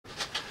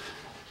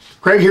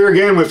Craig here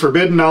again with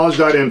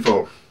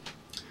ForbiddenKnowledge.info.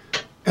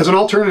 As an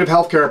alternative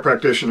healthcare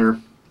practitioner,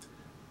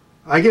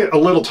 I get a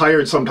little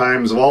tired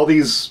sometimes of all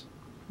these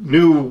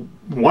new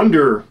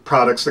wonder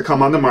products that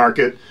come on the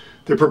market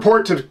that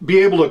purport to be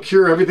able to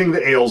cure everything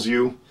that ails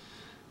you.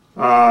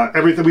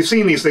 Everything we've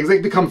seen, these things, they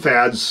become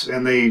fads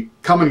and they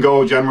come and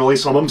go generally.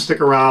 Some of them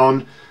stick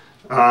around,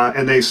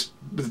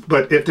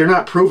 but if they're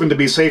not proven to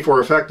be safe or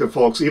effective,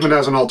 folks, even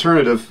as an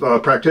alternative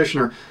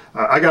practitioner,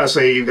 I gotta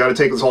say you've got to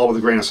take this all with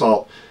a grain of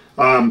salt.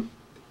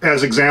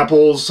 As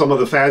examples, some of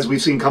the fads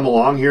we've seen come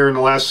along here in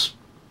the last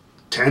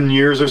 10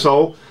 years or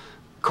so: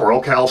 coral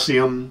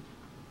calcium,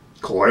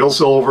 colloidal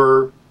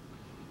silver,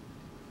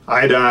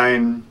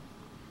 iodine,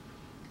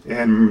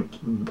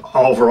 and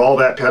over all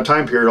that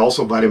time period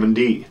also vitamin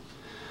D.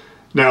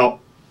 Now,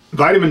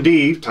 vitamin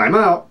D, time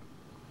out,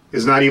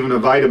 is not even a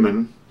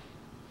vitamin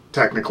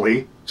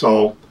technically,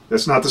 so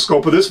that's not the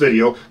scope of this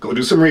video. Go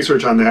do some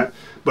research on that.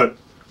 But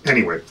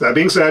anyway, that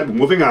being said,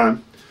 moving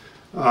on.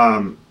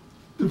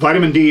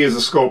 Vitamin D is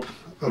the scope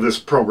of this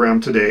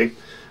program today.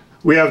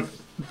 We have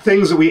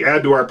things that we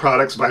add to our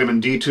products: vitamin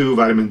D2,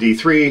 vitamin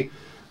D3,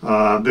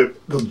 that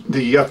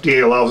the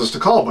FDA allows us to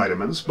call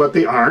vitamins, but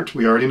they aren't.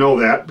 We already know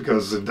that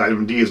because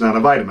vitamin D is not a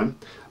vitamin.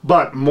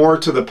 But more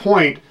to the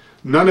point,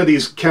 none of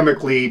these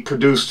chemically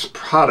produced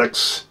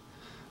products,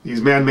 these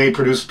man-made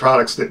produced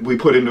products that we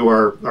put into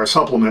our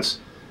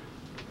supplements,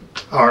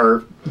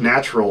 are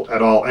natural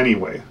at all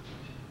anyway.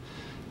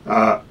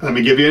 Let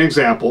me give you an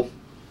example.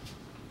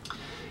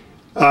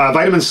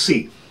 Vitamin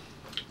C.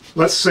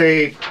 Let's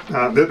say,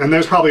 and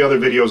there's probably other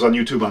videos on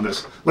YouTube on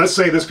this. Let's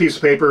say this piece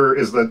of paper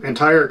is the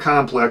entire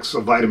complex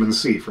of vitamin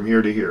C from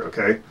here to here,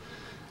 okay?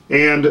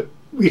 And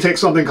we take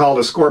something called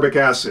ascorbic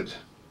acid.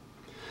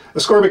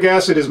 Ascorbic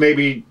acid is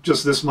maybe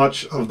just this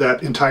much of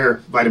that entire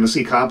vitamin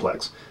C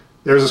complex.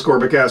 There's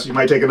ascorbic acid. You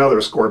might take another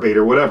ascorbate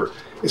or whatever.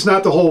 It's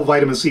not the whole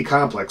vitamin C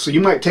complex. So you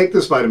might take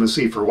this vitamin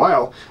C for a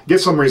while, get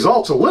some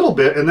results a little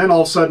bit, and then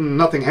all of a sudden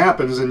nothing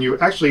happens, and you're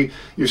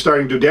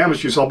starting to do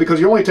damage to yourself because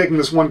you're only taking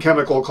this one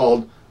chemical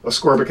called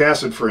ascorbic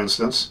acid, for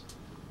instance,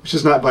 which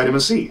is not vitamin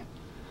C.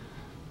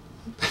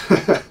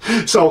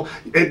 So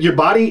your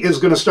body is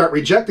going to start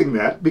rejecting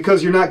that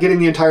because you're not getting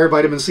the entire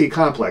vitamin C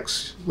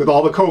complex with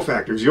all the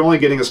cofactors. You're only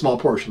getting a small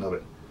portion of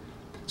it.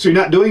 So you're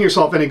not doing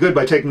yourself any good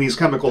by taking these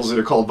chemicals that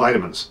are called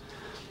vitamins.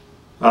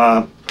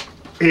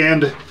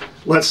 And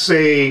let's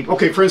say,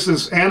 okay, for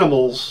instance,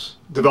 animals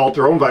develop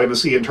their own vitamin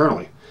C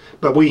internally,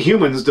 but we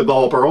humans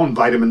develop our own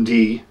vitamin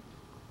D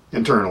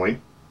internally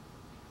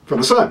from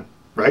the sun,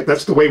 right?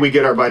 That's the way we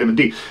get our vitamin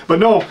D. But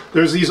no,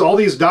 there's all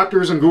these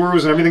doctors and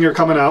gurus and everything are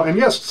coming out, and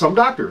yes, some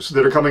doctors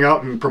that are coming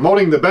out and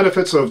promoting the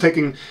benefits of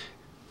taking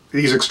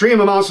these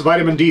extreme amounts of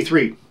vitamin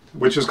D3,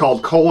 which is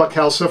called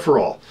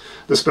cholecalciferol.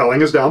 The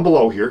spelling is down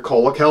below here,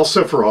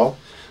 cholecalciferol.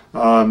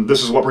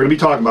 This is what we're going to be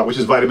talking about, which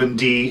is vitamin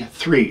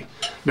D3.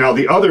 Now,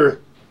 the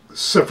other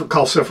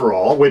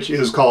calciferol, which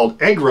is called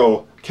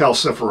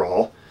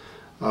agrocalciferol,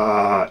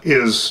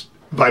 is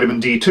vitamin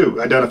D2,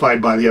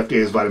 identified by the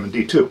FDA as vitamin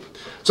D2.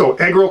 So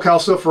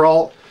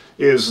agrocalciferol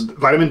is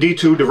vitamin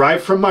D2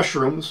 derived from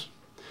mushrooms,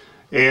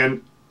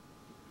 and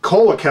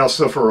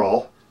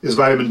cholecalciferol is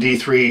vitamin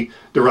D3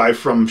 derived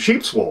from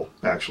sheep's wool,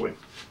 actually.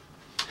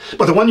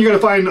 But the one you're going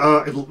to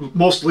find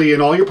mostly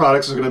in all your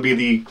products is going to be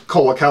the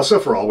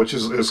cholecalciferol, which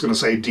is going to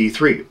say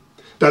D3.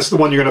 That's the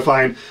one you're going to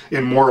find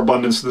in more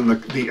abundance than the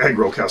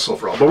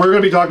agrocalciferol. But we're going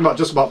to be talking about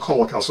just about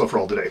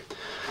cholecalciferol today.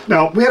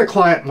 Now, we had a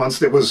client once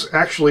that was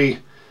actually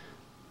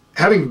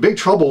having big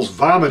troubles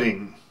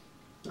vomiting,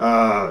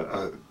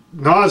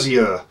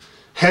 nausea,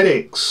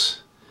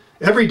 headaches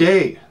every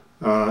day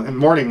in the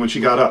morning when she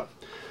got up,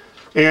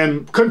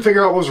 and couldn't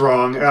figure out what was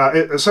wrong.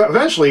 So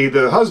eventually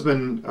the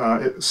husband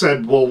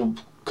said, well,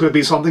 could it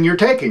be something you're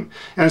taking?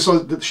 And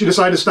so she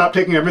decided to stop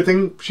taking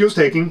everything she was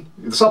taking,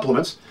 the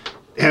supplements,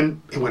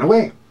 and it went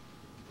away.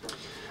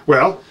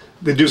 Well,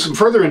 they do some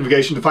further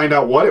investigation to find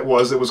out what it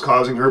was that was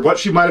causing her, what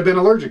she might have been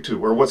allergic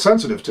to or what's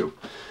sensitive to.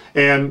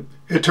 And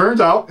it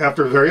turns out,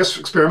 after various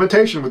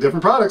experimentation with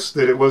different products,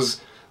 that it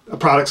was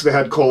products that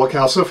had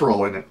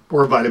cholecalciferol in it,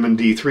 or vitamin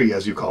D3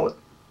 as you call it.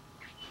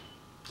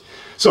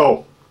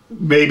 So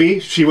maybe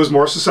she was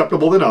more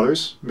susceptible than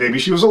others. Maybe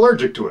she was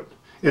allergic to it.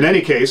 In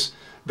any case,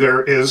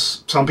 there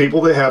is some people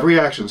that have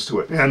reactions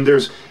to it. And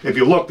if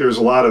you look, there's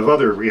a lot of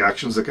other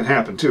reactions that can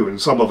happen too, and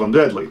some of them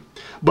deadly.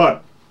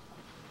 But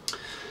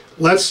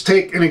let's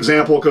take an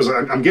example, because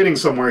I'm getting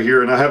somewhere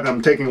here, and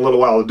I'm taking a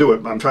little while to do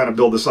it. I'm trying to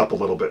build this up a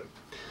little bit.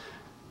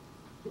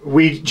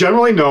 We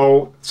generally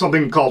know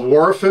something called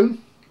warfarin,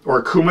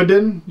 or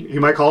Coumadin, you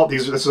might call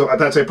it.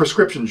 That's a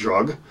prescription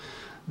drug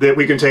that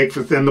we can take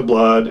to thin the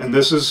blood, and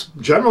this is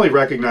generally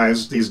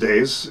recognized these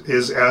days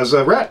as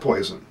a rat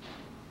poison.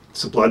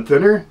 It's a blood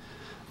thinner.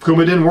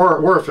 Coumadin,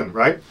 warfarin,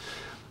 right?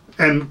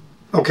 And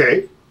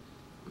okay,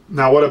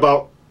 now what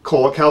about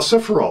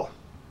cholecalciferol?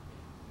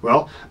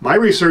 Well, my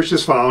research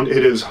has found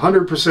it is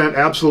 100%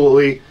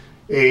 absolutely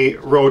a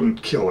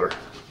rodent killer.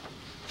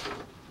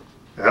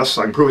 Yes,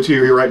 I can prove it to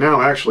you here right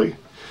now, actually.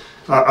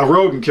 A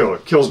rodent killer.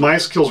 Kills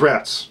mice, kills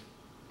rats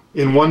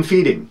in one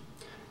feeding.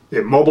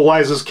 It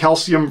mobilizes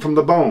calcium from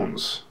the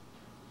bones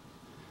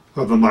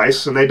of the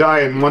mice, and they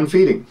die in one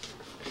feeding.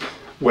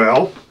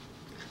 Well,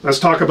 let's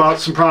talk about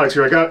some products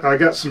here. I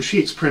got some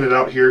sheets printed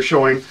out here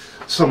showing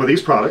some of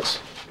these products.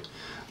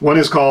 One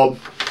is called,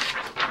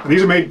 and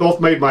these are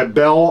both made by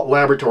Bell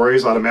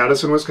Laboratories out of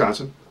Madison,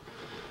 Wisconsin.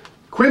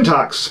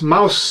 Quintox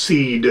mouse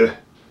seed.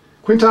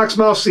 Quintox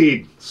mouse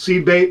seed.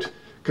 Seed bait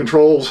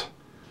controls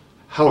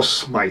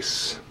house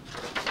mice.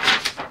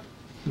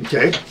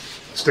 Okay,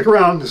 stick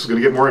around. This is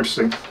going to get more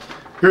interesting.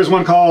 Here's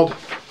one called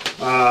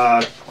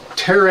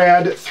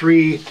Terad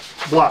 3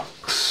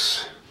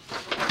 Blocks.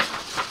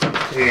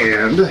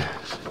 And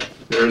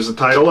there's the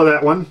title of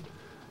that one.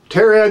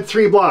 Terad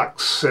 3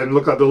 Blocks. And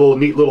look at the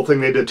neat little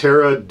thing they did.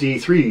 Terad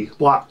D3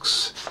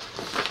 Blocks.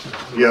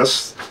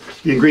 Yes,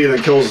 the ingredient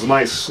that kills the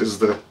mice is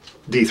the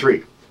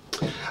D3.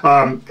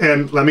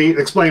 And let me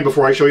explain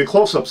before I show you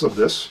close-ups of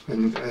this.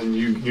 And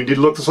you need to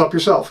look this up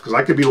yourself, because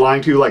I could be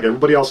lying to you like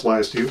everybody else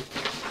lies to you.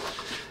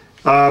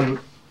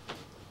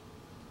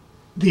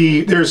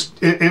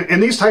 In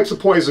these types of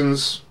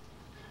poisons,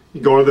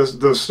 you go to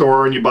the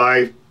store and you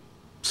buy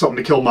something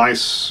to kill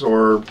mice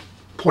or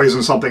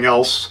poison something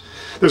else.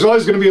 There's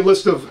always going to be a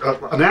list of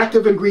an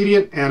active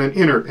ingredient and an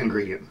inert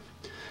ingredient.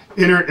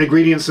 Inert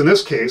ingredients in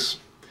this case,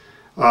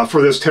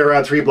 for this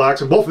Terad 3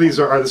 Blocks, and both of these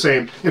are the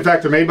same. In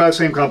fact, they're made by the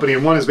same company,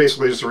 and one is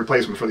basically just a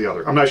replacement for the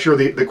other. I'm not sure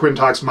the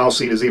Quintox mouse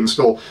seed is even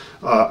still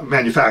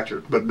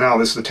manufactured, but now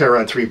this is the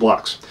Terad 3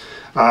 Blocks.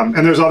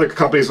 And there's other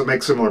companies that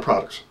make similar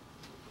products.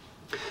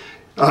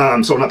 So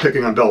I'm not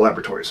picking on Bell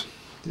Laboratories.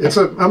 It's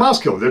a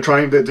mouse killer.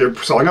 They're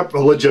selling up a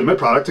legitimate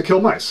product to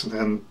kill mice,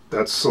 and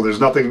so there's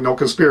no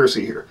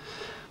conspiracy here.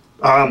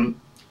 What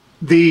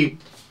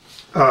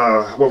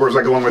was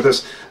I going with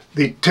this?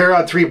 The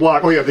Terad 3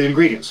 Block. Oh yeah, the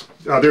ingredients.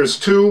 There's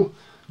two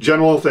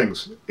general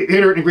things: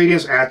 inert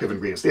ingredients, active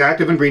ingredients. The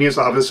active ingredients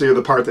obviously are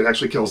the part that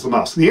actually kills the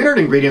mouse. The inert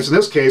ingredients in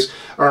this case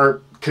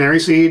are canary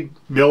seed,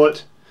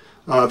 millet,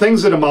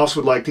 things that a mouse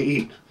would like to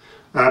eat.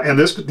 And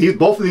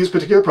both of these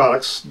particular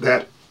products,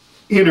 that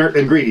inert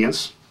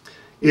ingredients,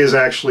 is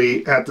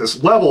actually at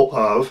this level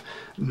of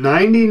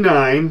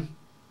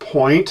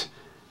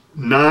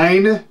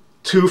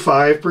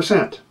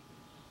 99.925%.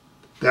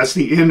 That's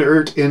the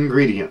inert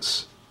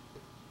ingredients.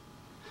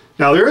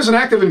 Now there is an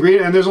active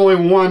ingredient, and there's only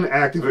one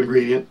active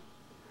ingredient,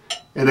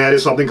 and that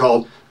is something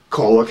called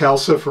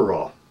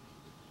Cholecalciferol.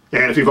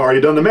 And if you've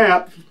already done the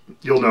math,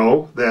 you'll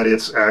know that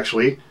it's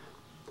actually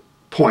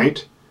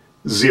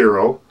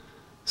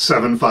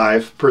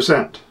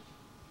 0.075%.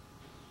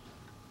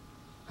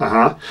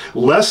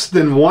 Less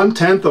than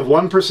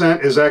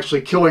 0.1% is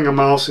actually killing a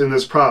mouse in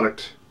this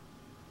product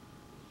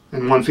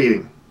in one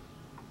feeding.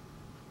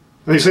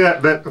 Let me say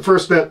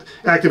that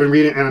active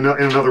ingredient in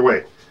another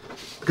way,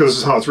 because this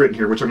is how it's written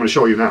here, which I'm going to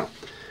show you now.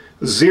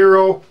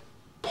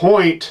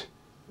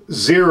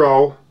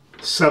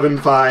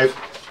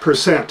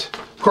 0.075%.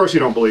 Of course you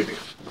don't believe me.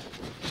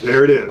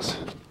 There it is.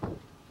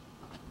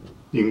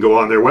 You can go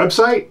on their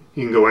website,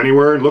 you can go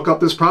anywhere and look up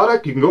this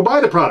product, you can go buy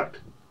the product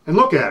and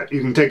look at it. You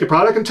can take the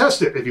product and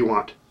test it if you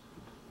want.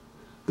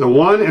 The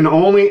one and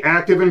only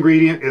active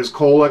ingredient is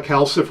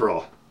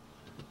Cholecalciferol.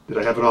 Did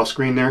I have it off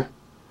screen there?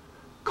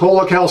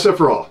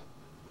 Cholecalciferol.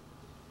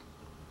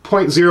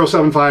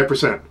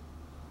 0.075%.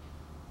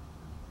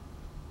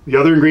 The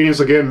other ingredients,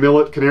 again,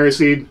 millet, canary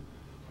seed,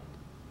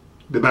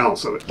 the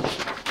balance of it.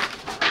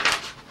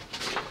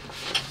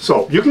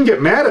 So you can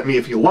get mad at me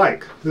if you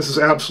like. This is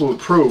absolute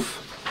proof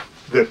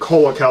that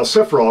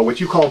Cholecalciferol,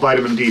 which you call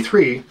vitamin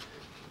D3,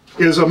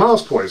 is a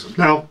mouse poison.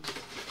 Now,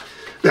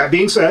 that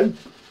being said,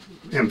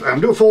 and I'm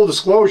doing full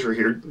disclosure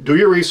here, do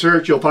your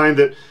research, you'll find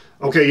that,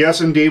 okay,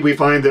 yes, indeed, we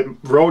find that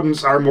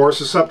rodents are more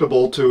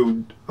susceptible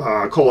to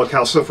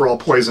Cholecalciferol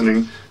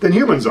poisoning than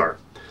humans are.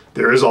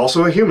 There is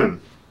also a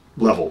human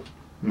level.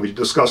 We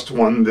discussed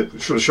one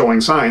that was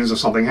showing signs of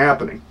something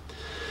happening.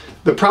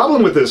 The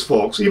problem with this,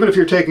 folks, even if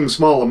you're taking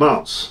small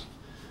amounts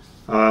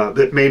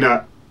that may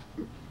not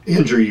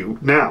injure you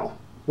now,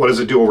 what does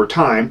it do over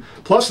time?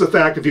 Plus the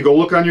fact, if you go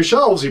look on your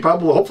shelves,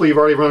 hopefully you've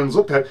already run and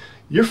looked at it,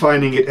 you're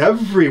finding it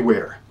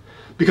everywhere.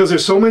 Because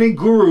there's so many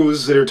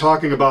gurus that are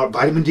talking about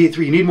vitamin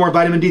D3, you need more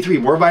vitamin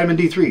D3, more vitamin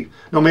D3.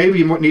 No, maybe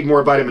you need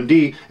more vitamin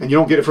D and you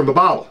don't get it from a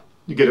bottle.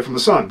 You get it from the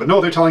sun. But no,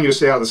 they're telling you to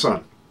stay out of the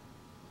sun.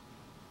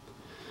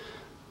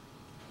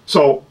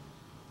 So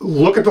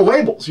look at the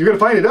labels. You're going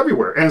to find it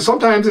everywhere. And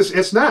sometimes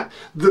it's not.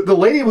 The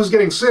lady who was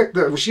getting sick,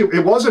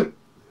 it wasn't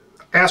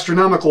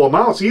astronomical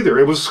amounts either.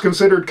 It was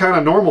considered kind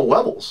of normal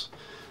levels.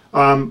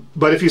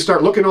 But if you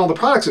start looking at all the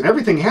products, and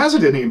everything has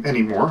it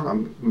anymore,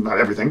 not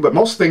everything, but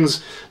most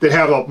things that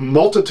have a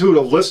multitude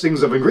of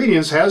listings of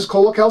ingredients has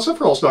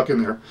Cholecalciferol stuck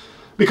in there.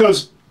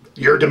 Because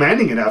you're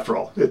demanding it after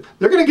all. They're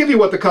going to give you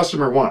what the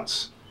customer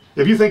wants.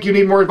 If you think you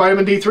need more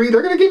vitamin D3,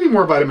 they're going to give you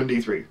more vitamin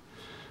D3.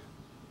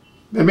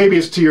 And maybe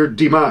it's to your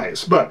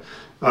demise. But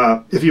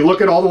if you look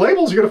at all the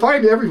labels, you're going to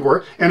find it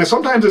everywhere. And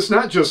sometimes it's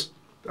not just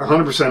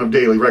 100% of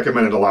daily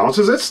recommended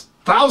allowances, it's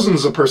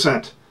thousands of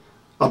percent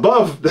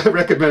above the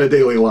recommended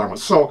daily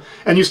allowance. So,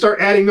 and you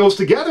start adding those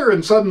together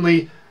and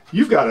suddenly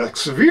you've got a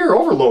severe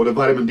overload of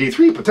vitamin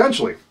D3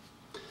 potentially.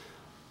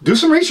 Do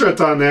some research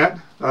on that.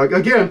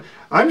 Again,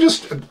 I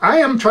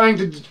am trying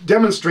to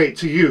demonstrate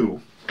to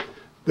you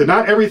that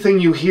not everything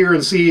you hear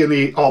and see in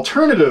the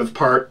alternative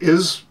part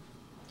is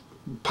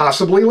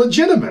possibly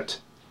legitimate.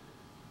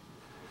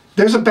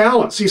 There's a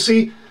balance. You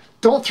see,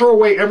 don't throw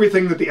away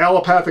everything that the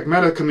allopathic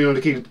medical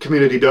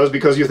community does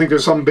because you think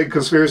there's some big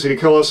conspiracy to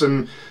kill us,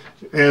 and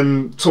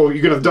so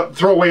you're going to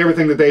throw away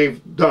everything that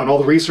they've done, all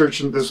the research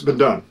that's been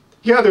done.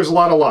 Yeah, there's a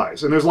lot of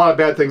lies, and there's a lot of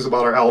bad things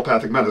about our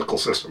allopathic medical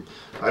system.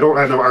 I know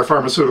our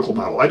pharmaceutical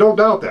model. I don't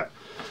doubt that.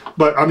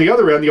 But on the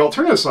other end, the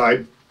alternative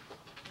side,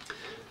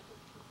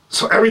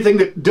 so everything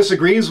that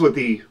disagrees with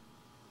the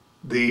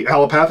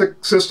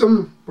allopathic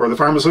system or the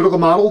pharmaceutical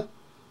model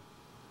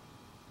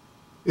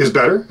is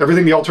better.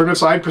 Everything the alternative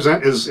side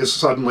present is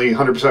suddenly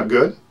 100%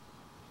 good.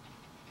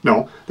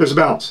 No, there's a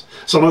balance.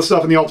 Some of the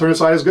stuff in the alternative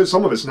side is good,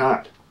 some of it's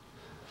not.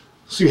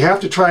 So you have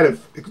to try to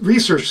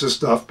research this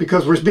stuff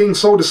because we're being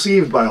so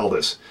deceived by all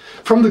this.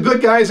 From the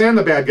good guys and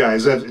the bad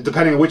guys,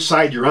 depending on which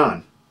side you're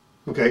on.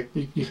 Okay?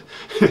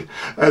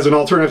 As an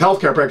alternative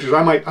healthcare practitioner,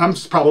 I'm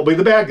probably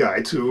the bad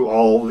guy to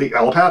all the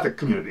allopathic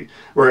community,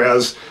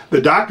 whereas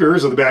the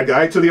doctors are the bad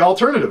guy to the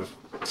alternative.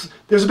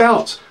 There's a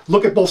balance.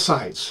 Look at both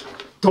sides.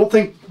 Don't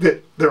think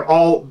that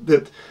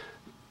that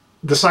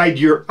the side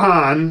you're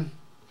on,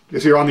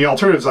 if you're on the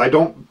alternative side,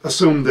 don't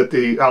assume that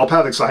the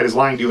allopathic side is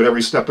lying to you at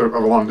every step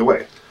along the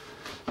way.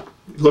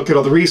 Look at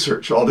all the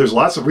research. There's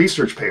lots of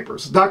research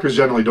papers. Doctors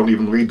generally don't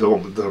even read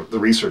the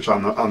research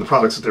on the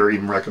products that they're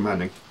even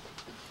recommending.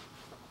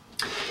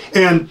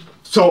 And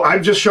so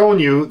I've just shown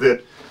you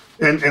that,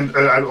 and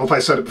I don't know if I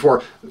said it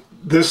before,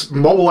 this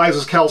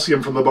mobilizes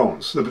calcium from the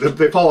bones.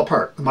 They fall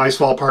apart. The mice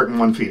fall apart in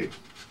one feeding.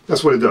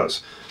 That's what it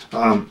does.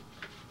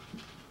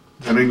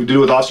 Anything to do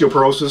with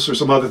osteoporosis or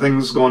some other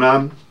things going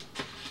on?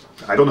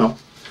 I don't know.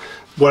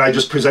 What I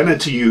just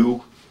presented to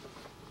you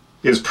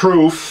is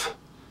proof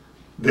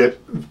that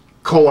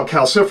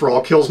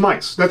cholecalciferol kills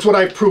mice. That's what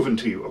I've proven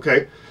to you,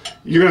 okay?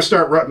 You're going to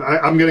start,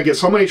 I'm going to get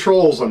so many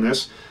trolls on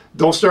this.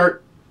 Don't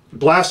start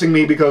blasting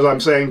me because I'm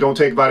saying don't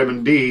take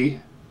vitamin D.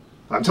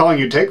 I'm telling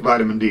you take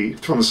vitamin D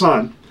from the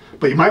sun,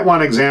 but you might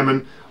want to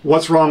examine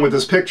what's wrong with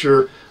this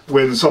picture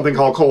when something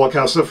called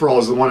cholecalciferol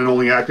is the one and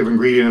only active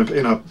ingredient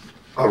in a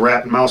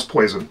rat and mouse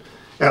poison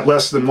at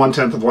less than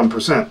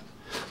 1/10%.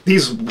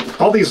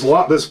 All these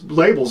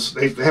labels,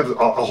 they have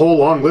a whole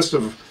long list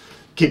of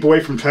keep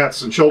away from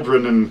pets and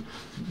children and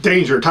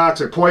danger,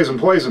 toxic,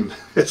 poison.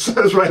 It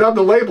says right on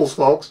the labels,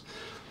 folks.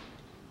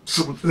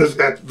 So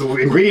the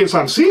ingredients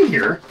I'm seeing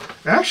here,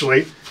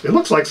 actually, it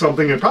looks like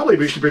something that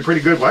probably should be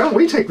pretty good. Why don't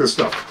we take this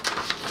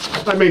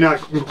stuff? I may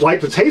not like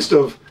the taste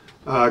of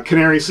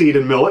canary seed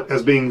and millet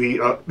as being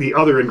the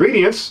other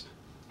ingredients,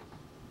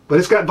 but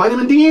it's got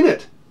vitamin D in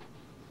it.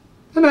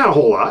 And not a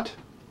whole lot.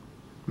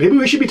 Maybe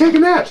we should be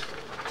taking that.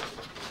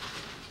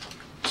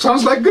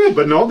 Sounds like good,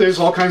 but no, there's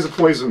all kinds of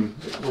poison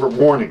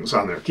warnings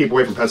on there. Keep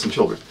away from pets and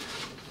children.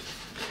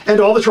 And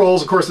all the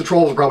trolls, of course, the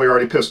trolls are probably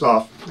already pissed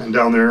off and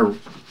down there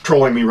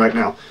trolling me right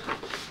now.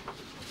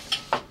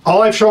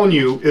 All I've shown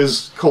you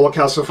is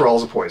cholecalciferol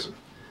is a poison.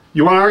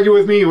 You want to argue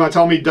with me? You want to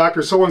tell me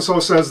Dr. So-and-so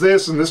says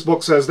this and this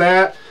book says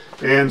that,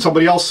 and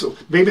somebody else,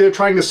 maybe they're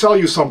trying to sell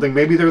you something.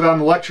 Maybe they're on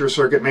the lecture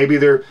circuit. Maybe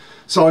they're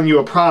selling you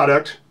a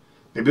product.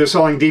 Maybe they're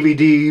selling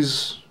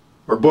DVDs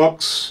or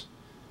books.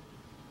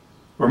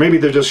 Or maybe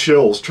they're just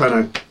shills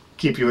trying to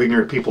keep you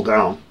ignorant people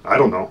down. I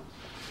don't know.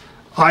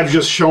 I've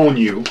just shown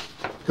you,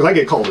 because I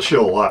get called a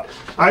shill a lot,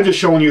 I've just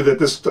shown you that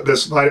this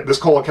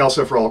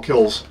cholecalciferol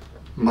kills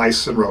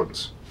mice and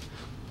rodents.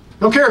 I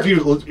don't care if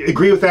you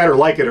agree with that or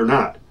like it or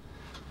not.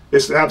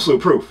 It's the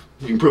absolute proof.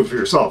 You can prove it for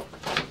yourself.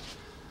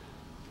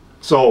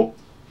 So,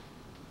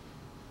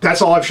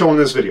 that's all I've shown in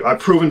this video. I've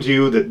proven to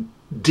you that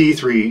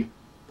D3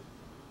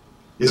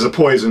 is a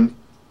poison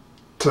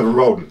to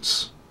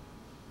rodents.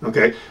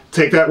 Okay?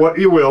 Take that what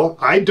you will.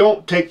 I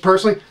don't take,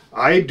 personally,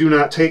 I do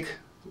not take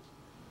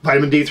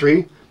vitamin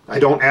D3. I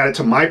don't add it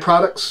to my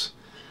products.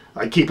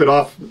 I keep it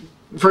off.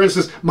 For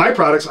instance, my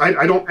products,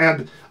 I don't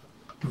add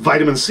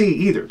vitamin C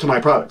either to my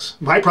products.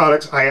 My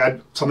products, I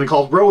add something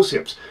called rose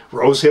hips.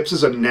 Rose hips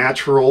is a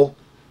natural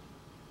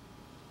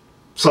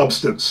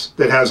substance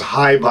that has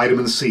high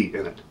vitamin C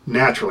in it,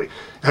 naturally.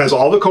 It has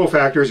all the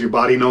cofactors. Your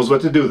body knows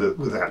what to do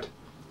with that.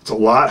 It's a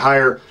lot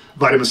higher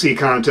vitamin C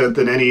content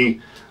than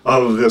any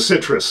of the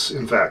citrus,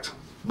 in fact,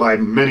 by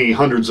many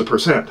hundreds of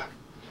percent.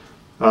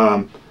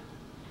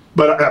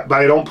 But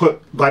I don't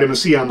put vitamin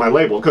C on my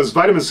label, because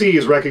vitamin C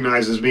is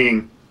recognized as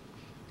being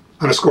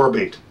an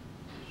ascorbate,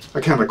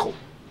 a chemical.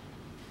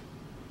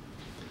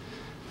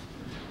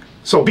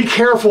 So be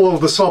careful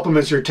of the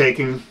supplements you're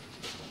taking,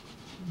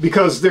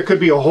 because there could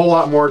be a whole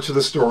lot more to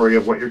the story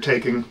of what you're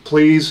taking.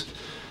 Please.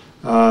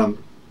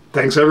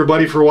 Thanks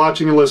everybody for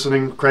watching and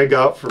listening. Craig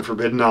out for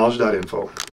ForbiddenKnowledge.info.